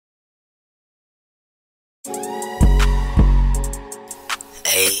Hey,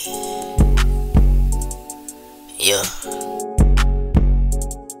 yeah.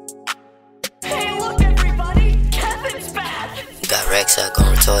 Hey, look everybody, Kevin's back! Got racks out,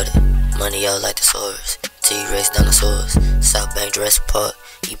 gon' retarded. Money out like the Saurus. T-Rex dinosaurs. South Bank Jurassic Park.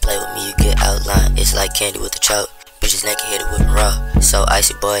 You play with me, you get outlined. It's like candy with the chalk. Bitches naked, hit it whipping raw. So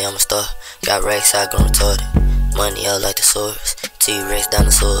icy boy, I'm a star. Got racks out, gon' retarded. Money out like the Saurus. T-Rex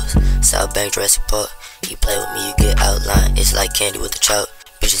dinosaurs. South Bank Jurassic Park. You play with me, you get outlined. It's like candy with the chalk.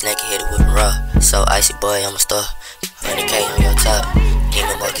 Bitches naked, hit it whipping raw. So icy boy, I'm a star. 100K on your top. Need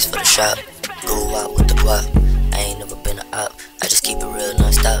no markets for the shop. Go out with the guap. I ain't never been a op. I just keep it real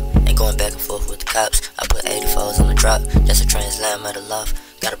non-stop. Ain't going back and forth with the cops. I put 84s on the drop. That's a trans lamb at the loft.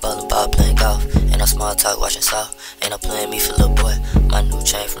 Got a bowling ball playing golf. Ain't no small talk watching soft. Ain't no playing me for little boy. My new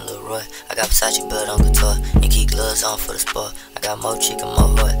chain from Lil Roy. I got Versace belt on couture. And keep gloves on for the sport. I got more chicken,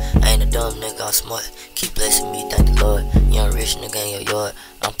 more heart. I ain't a dumb nigga, I'm smart. Keep blessing me, thank the Lord. Young rich nigga in your yard.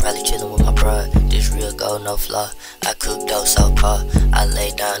 I'm probably chillin' with my bride. This real gold, no flaw. I cook dope so hard. I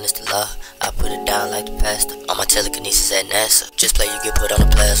lay down, it's the law. I put it down like the pastor. On my telekinesis at NASA. Just play, you get put on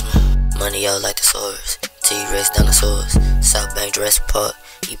the plasma. Money out like the Saurus. T-Rex dinosaurs. South Bank Jurassic Park.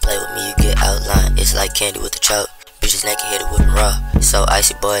 You play with me, you get outlined. It's like candy with the chalk. Bitches naked, hit it whipping raw. So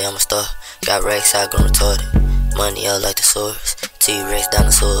icy boy, I'm a star. Got racks out, gon' retarded. Money out like the Saurus. T-Rex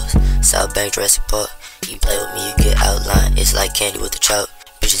dinosaurs. South Bank Jurassic Park. You play with me, you get outlined. It's like candy with the chalk.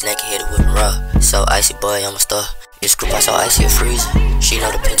 Bitches naked, hit it whipping raw. So icy boy, I'm a star. This group I so icy a freezer. She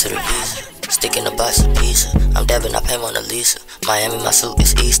know the pin to the visa. Stick in the box of pizza. I'm dabbing, I pay Mona Lisa. Miami, my suit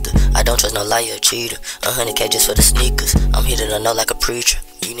is Easter. I don't trust no liar or cheater. 100K just for the sneakers. I'm hitting a note like a preacher.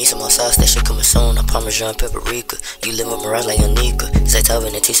 You need some more sauce, that shit coming soon. I'm Parmesan paprika. You live with Mirage like your Nika.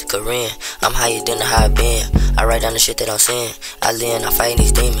 Zaytoven and Tisa Korean. I'm higher than the high been. I write down the shit that I'm saying. I live, I fight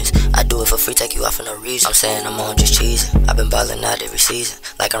these demons. I do it for free, take you out for no reason. I'm saying I'm on just cheesing. I've been ballin' out every season.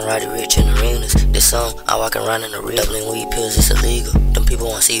 Like I'm Roddy Rich in arenas. This song, I walk around in the real. Doubling weed pills, it's illegal. Them people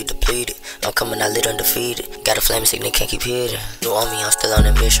won't see you depleted. I'm coming out lit undefeated. Got a flame signal, can't keep hitting. New on me, I'm still on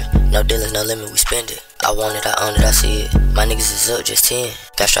a mission. No dealers, no limit, we spend it. I want it, I own it, I see it. My niggas is up, just 10.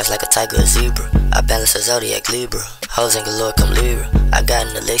 Got stripes like a tiger, a zebra. I balance a zodiac, Libra. Hoes and galore, come Lyra. I got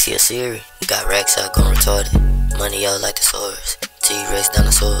an Alexia Siri. Got racks out, gon' retarded. Money out like the Saurus. T-Rex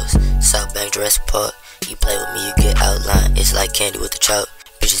dinosaurs. South Bank Jurassic Park. You play with me, you get outlined. It's like candy with the chalk.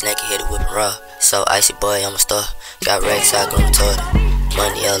 Bitches naked, hit it whipping raw. So icy boy, I'm a star. Got racks out, gon' retarded.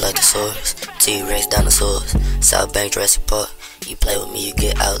 Money out like the Saurus. T-Rex dinosaurs. South Bank Jurassic Park. You play with me, you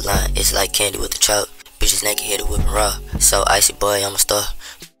get outlined. It's like candy with the chalk. Bitches naked, hit it whipping raw. So icy boy, I'm a star.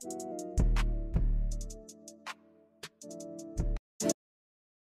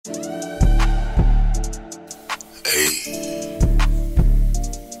 Hey,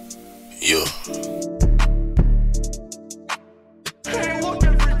 yeah. Hey, look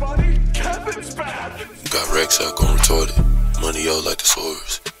everybody, Kevin's back! Got racks out, gon' retarded. Money out like the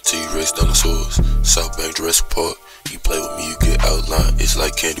Saurus. T-Rex dinosaurs. South Bank Jurassic Park. You play with me, you get outlined. It's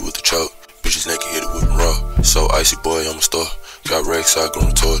like candy with the chalk. Bitches naked, hit it whipping raw. So icy boy, I'm a star. Got racks out,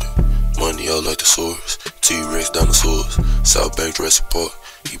 gon' retarded. Money out like the Saurus. T-Rex dinosaurs. South Bank Jurassic Park.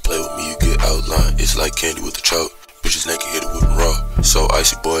 You play with me, you get outlined. It's like candy with the chalk. Bitches naked, hit it whipping raw. So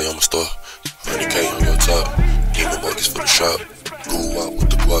icy boy, I'm a star. 100K on your top. Need no markets for the shop. Go out with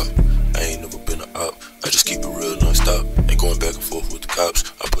the guap. I ain't never been a op. I just keep it real non-stop. Ain't going back and forth with the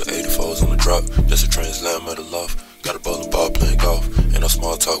cops. I put 84s on the drop. That's a trans lamb at the loft. Got a bowling ball playing golf. Ain't no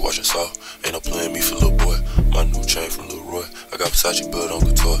small talk watching soft. Ain't no playing me for little boy. My new chain from Lil Roy. I got Versace belt on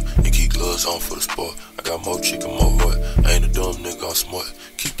couture. And keep gloves on for the sport. I got more chicken, more heart. I ain't a dumb nigga, I'm smart.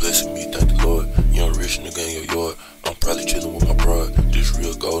 Keep blessing me, thank the Lord. Young rich nigga in your yard. I'm probably chillin' with my bride. This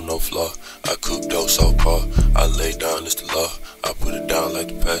real gold, no flaw. I cook dope so hard. I lay down, it's the law. I put it down like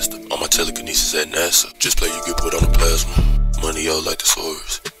the pastor. On my telekinesis at NASA. Just play, you get put on the plasma. Money out like the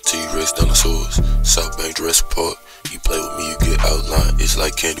Saurus. T-Rex dinosaurs. South Bank Jurassic Park. You play with me, you get outlined. It's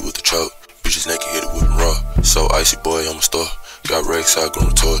like candy with the chalk. Bitches naked, hit it whipping raw. So icy boy, I'm a star. Got racks out, gon'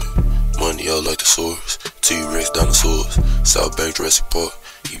 retarded. Money out like the Saurus. T-Rex dinosaurs. South Bank Jurassic Park.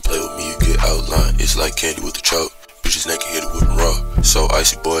 You play with me, you get outlined. It's like candy with the chalk. Bitches naked, hit it whipping raw. So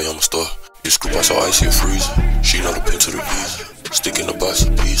icy boy, I'm a star. This group I so icy a freezer. She know the pin to the visa. Stick in the box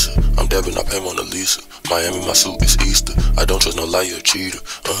of pizza. I'm dabbing, I pay Mona Lisa. Miami, my suit is Easter. I don't trust no liar or cheater.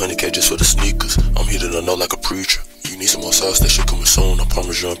 100K just for the sneakers. I'm hitting a note like a preacher. You need some more sauce, that shit coming soon. I'm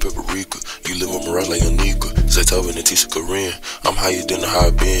Parmesan paprika. You live with Mirage like Anika. Zaytoven and Tisa Korean. I'm higher than the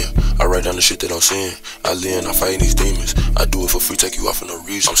high been. I write down the shit that I'm saying. I live and I fight these demons. I do it for free, take you off for no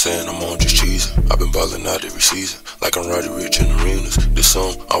reason. I'm saying I'm on just cheesing. I've been ballin' out every season. Like I'm riding rich in arenas. This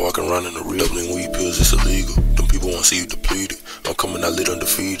song, I walk around in the real. Doubling weed pills, it's illegal. Them people won't see you depleted. I'm coming out lit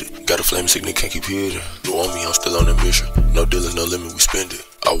undefeated. Got a flame signal, can't keep hitting. You on me, I'm still on that mission. No dealers, no limit, we spend it.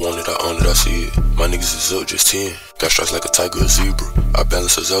 I want it, I own it, I see it. My niggas is up, just 10. Got stripes like a tiger, a zebra. I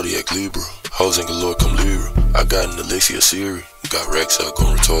balance a zodiac Libra. Hoes in galore, come Lyra. I got an Alexia Siri. Got racks out,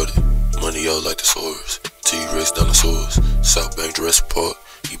 gon' retarded. Money out like the Saurus. T-Rex dinosaurs. South Bank Jurassic Park.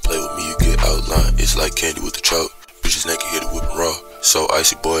 You play with me, you get outlined. It's like candy with the chalk. Bitches naked, hit it whipping raw. So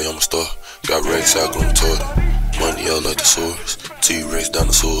icy boy, I'm a star. Got racks out, gon' retarded. Money out like the Saurus. T-Rex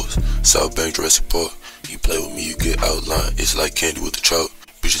dinosaurs. South Bank Jurassic Park. You play with me, you get outlined. It's like candy with the chalk.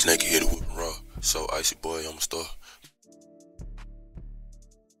 Bitches naked, hit it whipping raw. So icy boy, I'm a star.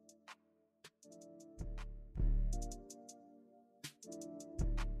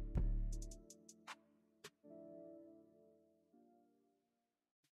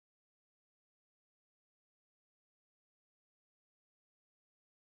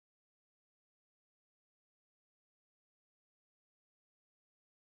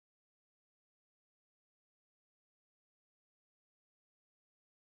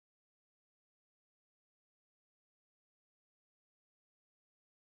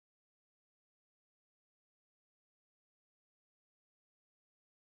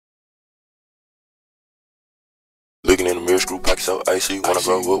 Looking in the mirror, screw pockets so icy. Wanna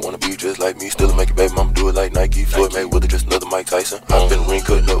grow up, wanna be just like me. Still make it, baby, mama do it like Nike. Floyd made with it, just another Mike Tyson. I've been ring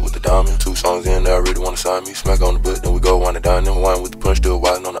cutting up with the diamond. 2 songs in there, I really wanna sign me. Smack on the butt, then we go wine and dine. Then wine with the punch, still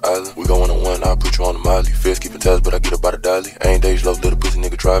wildin' on the island. We go 1-on-1, I'll put you on the molly. Feds keeping tabs, but I get up by the dolly. Ain't days low, little pussy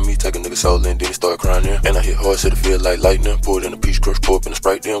nigga try me. Take a nigga soul in, then he start crying in. And I hit hard, said it feel like lightning. Pour it in a peach crush, pour up in the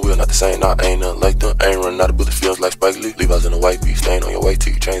Sprite. Then we're not the same, nah, ain't nothing like them. Ain't running out of bullet films like Spike Lee. Levi's in a white beat, stain on your white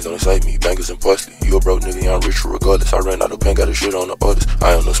tee. Chains don't excite me, bangers and parsley. You a broke nigga, I'm rich regardless. I ran out of pain, got a shit on the orders.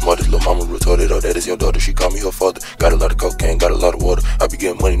 I am the smartest, little mama retarded. Oh, that is your daughter, she call me her father. Got a lot of cocaine, got a lot of water. I be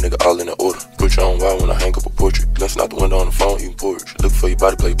getting money, nigga, all in the order. Put you on wild when I hang up a portrait. Glancing out the window on the phone, eating porridge. Look for your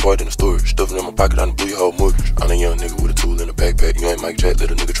body, play part in the storage. Stuffing in my pocket, I done blew your whole mortgage. I'm a young nigga with a tool in a backpack. You ain't Mike Jack,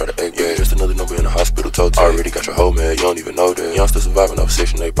 little nigga try to act bad. Just another number in the hospital, toe tag. Already got your whole man, you don't even know that. Young still surviving off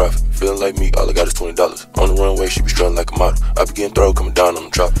Section 8 profit. Feeling like me, all I got is $20. On the runway, she be strutting like a model. I be getting throw coming down on the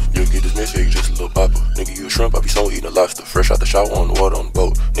chopper. You get this mess, you just a little popper. Nigga, you a shrimp, I be somewhere eating a lobster. Fresh out the shower on the water on the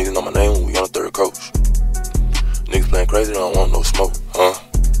boat. Niggas know my name when we on the third coast. Niggas playing crazy, don't want no smoke, huh?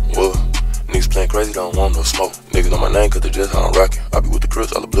 What? Niggas playing crazy, don't want no smoke. Niggas know my name cause they just how I'm rockin'. I be with the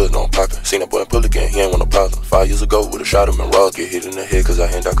Crips, all the blood, no I'm poppin'. Seen that boy in public and he ain't want no problem. 5 years ago, would've shot him in raw. Get hit in the head cause I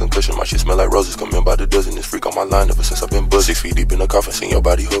hand out concussion. My shit smell like roses, come in by the dozen. This freak on my line ever since I been buzzed. 6 feet deep in the coffin, seen your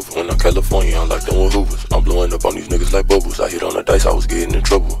body hover. When I'm California, I'm like them with Hoovers. I'm blowing up on these niggas like bubbles. I hit on the dice, I was getting in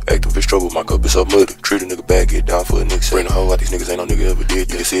trouble. Activist trouble, my cup is so muddy. Treat a nigga bad, get down for a nigga. Bring the hoe out, these niggas ain't no nigga ever did.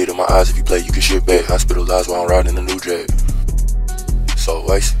 You can see it in my eyes, if you play, you can shit back. Hospitalized while I'm riding a new jag. So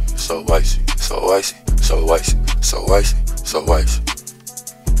icy, so icy, so icy, so icy, so icy, so icy,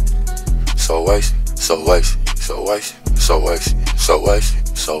 so icy, so icy, so icy, so icy, so icy,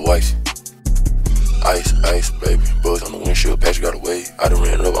 so icy. Ice, ice, baby. Buzz on the windshield, patch got away. I done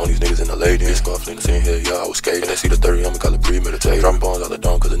ran up on these niggas in the lady. It's scuffling the scene here, yeah, I was skating. And they see the 30, I'ma call it premeditated. Dropping bombs all the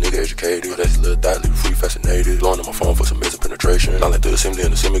dome cause the nigga educated. That's a little dot, little free, fascinated. Blowing on my phone for some missing penetration. I like the assembly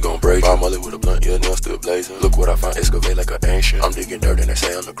and the semi gon' break. Buy mullet with a blunt, yeah, nail still blazing. Look what I find, excavate like an ancient. I'm digging dirt and they say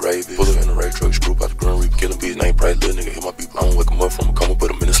I'm the gravest. Pull up in the race truck, screw out the Grim Reaper. Killing bees, name price, little nigga hit my people. I'ma wake him up from a coma,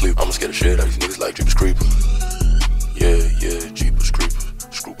 put him in the sleep. I'ma scare the shit out of these niggas like Jeepers Creepers. Yeah, yeah, Jeepers Creepers.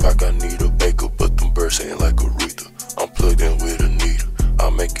 Screw pack, I need a baker, but them birds ain't like Aretha. I'm plugged in with Anita. I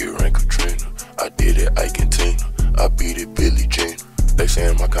make it rain Katrina. I did it Ike and Tina. I beat it Billie Jean. They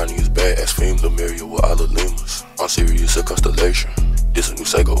saying my Connie is bad as fame, Lemuria with all the lemurs. I'm serious, a constellation. This a new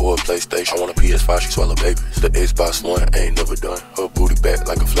Sega or a PlayStation. I want a PS5, she swallow babies. The Xbox One ain't never done. Her booty back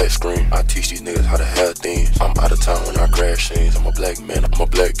like a flat screen. I teach these niggas how to have things. I'm out of town when I crash scenes. I'm a black man, I'm a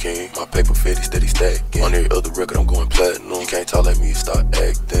black king. My paper fetty steady stacking. On every other record I'm going platinum. You can't talk like me, start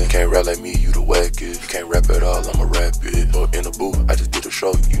acting. You can't rap like me, you the wackest. You can't rap at all, I'ma rap it. But in the booth, I just did a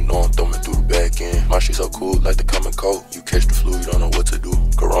show. You know I'm thumbing through the back end. My shit so cool like the common cold. You catch the flu, you don't know what to do.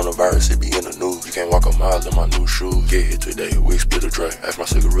 Coronavirus, it be in the news. You can't walk a mile in my new shoes. Get hit today, we split a drain. Ask my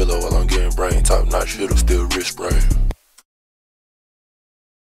cigarillo while I'm getting brain. Top notch, shit'll still wrist brain.